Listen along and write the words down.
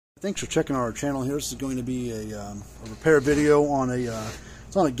Thanks for checking our channel here. This is going to be a repair video on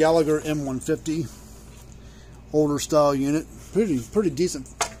it's on a Gallagher M150 older style unit. Pretty decent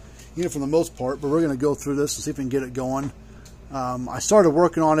unit for the most part, but we're going to go through this and see if we can get it going. I started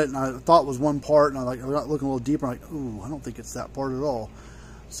working on it and I thought it was one part, and I got looking a little deeper. I'm like, ooh, I don't think it's that part at all.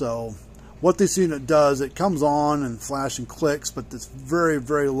 So what this unit does, it comes on and flash and clicks, but it's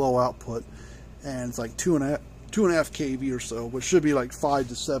very low output, and it's like 2.5 kV or so, which should be like 5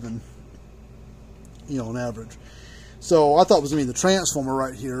 to 7, on average. So I thought it was going to be the transformer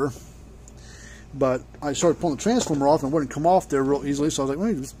right here, but I started pulling the transformer off and it wouldn't come off there real easily, so I was like,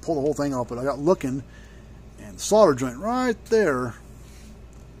 let me just pull the whole thing off. But I got looking, and the solder joint right there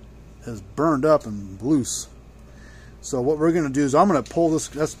is burned up and loose. So what we're going to do is I'm going to pull this,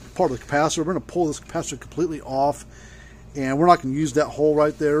 that's part of the capacitor, we're going to pull this capacitor completely off, and we're not going to use that hole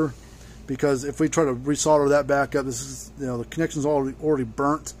right there, because if we try to resolder that back up, this is, the connection's already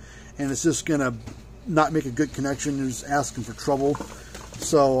burnt, and it's just gonna not make a good connection. You're just asking for trouble.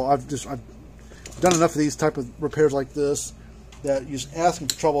 So I've done enough of these type of repairs like this that you're just asking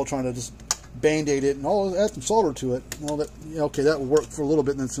for trouble, trying to just band-aid it and add some solder to it. Well, that, okay, that will work for a little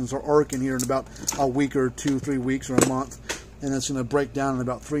bit, and then since our arc in here in about a week or 2, 3 weeks or a month, and it's gonna break down in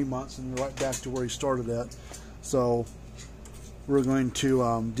about 3 months and right back to where you started at. So we're going to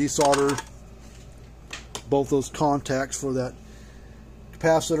desolder both those contacts for that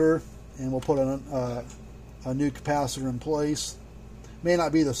capacitor, and we'll put a new capacitor in place. May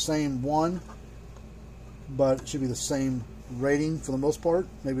not be the same one, but it should be the same rating for the most part.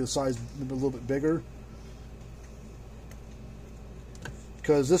 Maybe the size maybe a little bit bigger,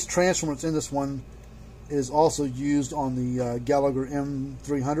 because this transformer that's in this one is also used on the Gallagher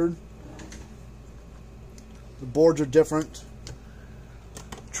M300. The boards are different.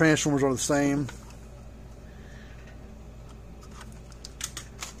 Transformers are the same,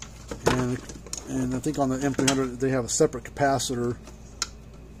 and I think on the M300 they have a separate capacitor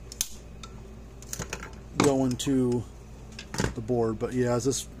going to the board. But yeah,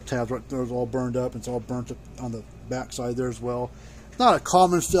 this tab right there is all burned up. It's all burnt up on the back side there as well. Not a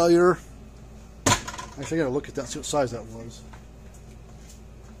common failure. Actually, I gotta look at that, see what size that was.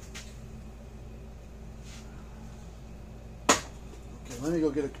 Let me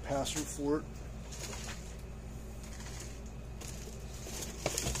go get a capacitor for it.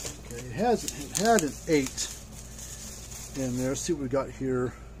 Okay, it had an 8 in there. Let's see what we got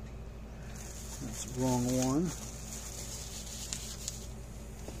here. That's the wrong one.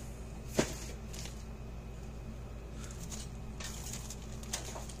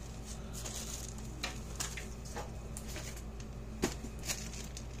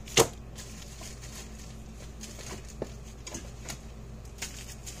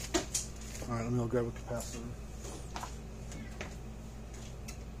 Alright, let me go grab a capacitor.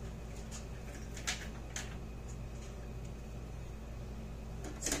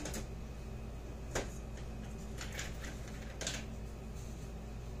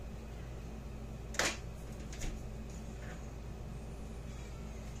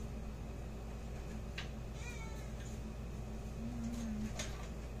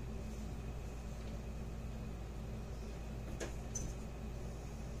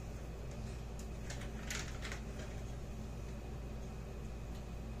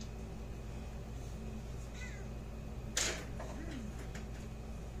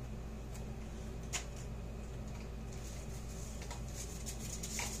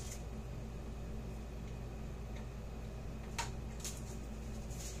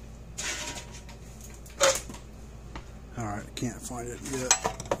 Alright, I can't find it yet.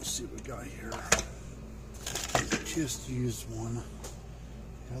 Let's see what we got here. I just used one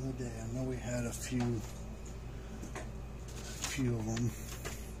the other day. I know we had a few of them.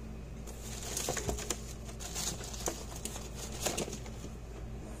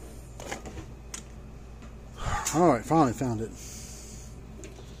 Alright, finally found it.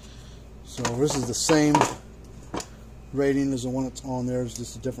 So this is the same rating as the one that's on there. It's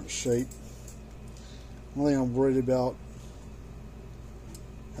just a different shape. The only thing I'm worried about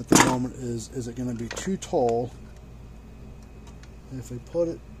at the moment is it going to be too tall? And if we put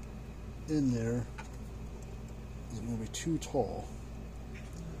it in there, is it going to be too tall?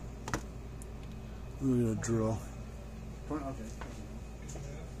 We're going to drill. Okay.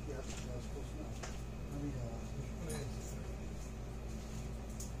 Yeah, that's close enough. Let me,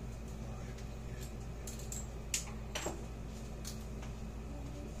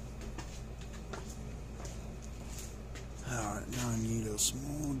 Alright, now I need a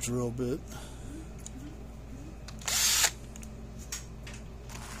small drill bit.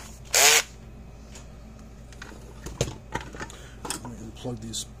 Let me unplug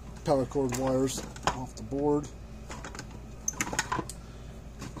these power cord wires off the board.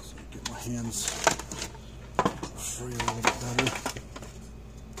 So get my hands free a little bit better.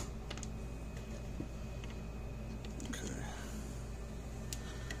 Okay.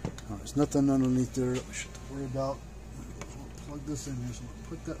 Alright, there's nothing underneath there that we should worry about. Plug this in here, so I'm going to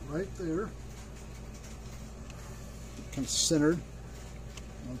put that right there. Kind of centered.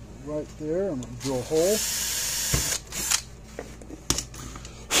 Right there, I'm going to drill a hole.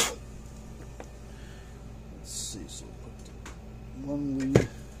 Let's see, so we'll put one lead.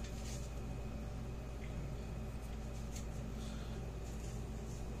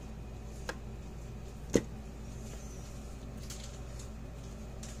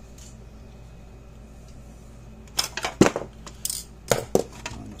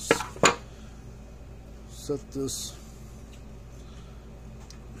 Set this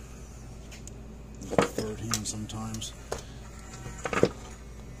third hand sometimes.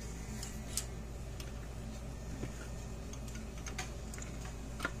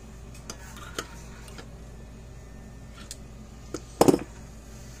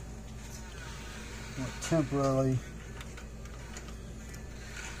 Temporarily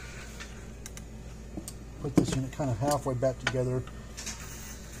put this unit kind of halfway back together.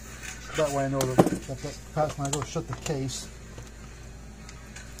 That way I know that when I go shut the case,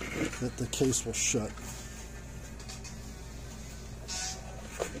 that the case will shut.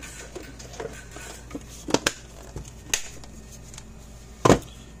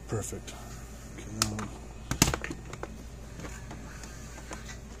 Perfect. Okay, now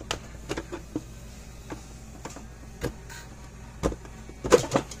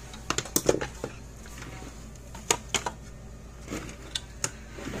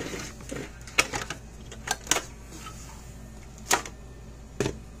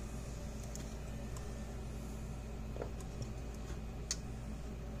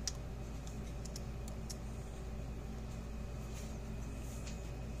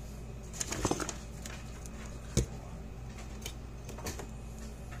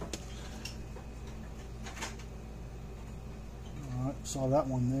saw that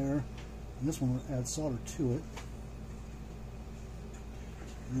one there, and this one will add solder to it.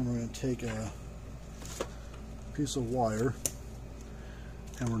 And then we're going to take a piece of wire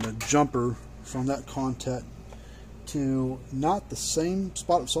and we're going to jumper from that contact to not the same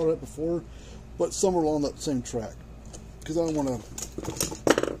spot I soldered at before, but somewhere along that same track, because I don't want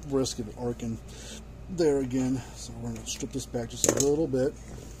to risk it arcing there again. So we're going to strip this back just a little bit.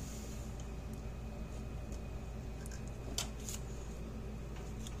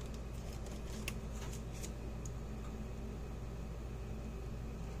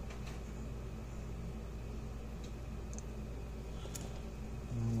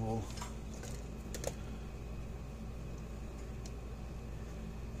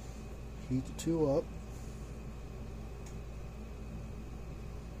 Heat the two up.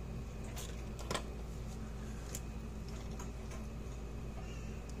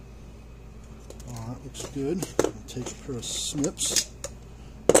 Alright, looks good. I'll take a pair of snips.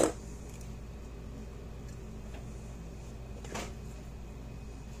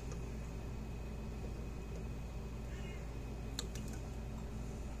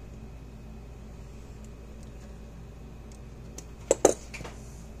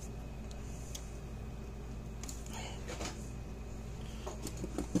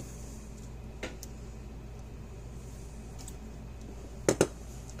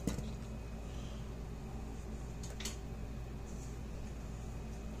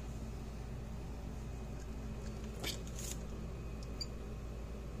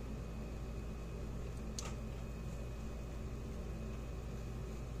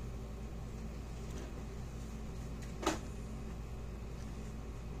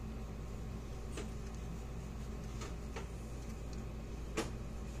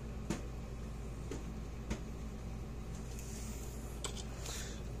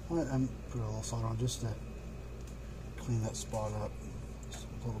 I'm put a little solder on just to clean that spot up just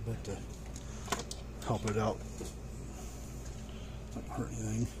a little bit to help it out. Not gonna hurt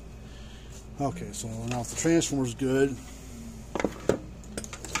anything. Okay, so now if the transformer's good,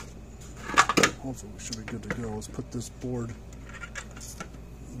 hopefully we should be good to go. Let's put this board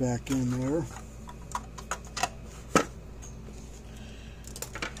back in there.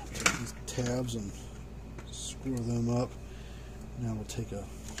 Take these tabs and screw them up. Now we'll take a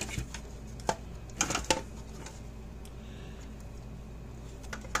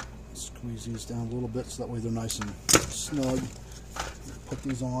squeeze these down a little bit so that way they're nice and snug. Put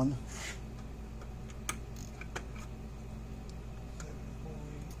these on.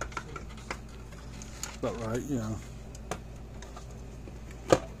 About right, yeah.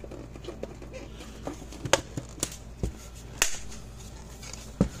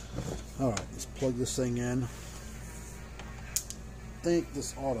 Alright, let's plug this thing in. I think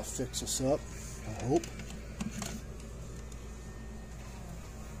this ought to fix us up, I hope.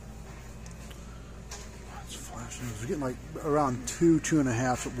 It's flashing. We're getting like around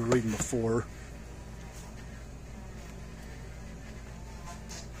 2.5 what we were reading before.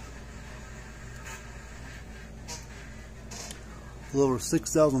 A little over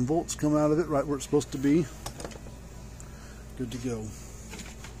 6,000 volts coming out of it, right where it's supposed to be. Good to go.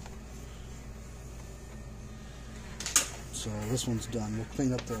 So this one's done. We'll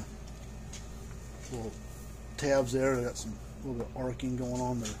clean up the little tabs there. They got some little bit of arcing going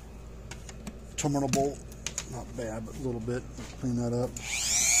on there. Terminal bolt, not bad, but a little bit. Let's clean that up.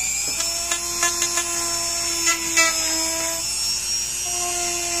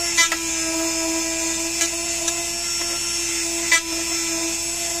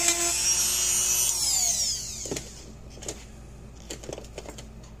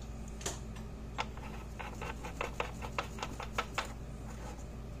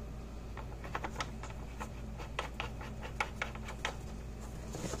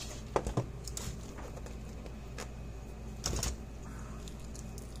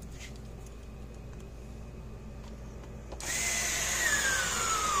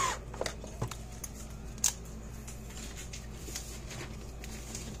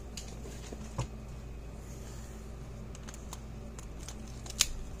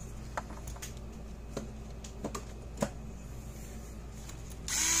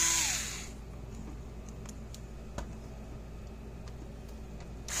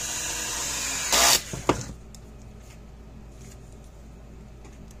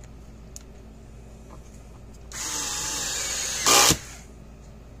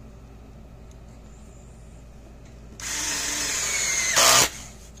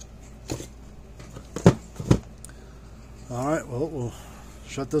 Alright, well, we'll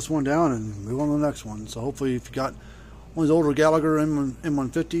shut this one down and move on to the next one. So hopefully if you got one of these older Gallagher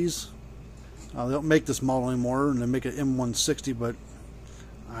M150s, they don't make this model anymore, and they make an M160, but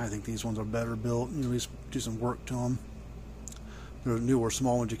I think these ones are better built. You know, at least do some work to them. They're newer,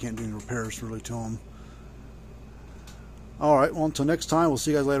 small ones, you can't do any repairs really to them. Alright, well, until next time, we'll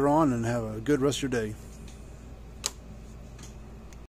see you guys later on, and have a good rest of your day.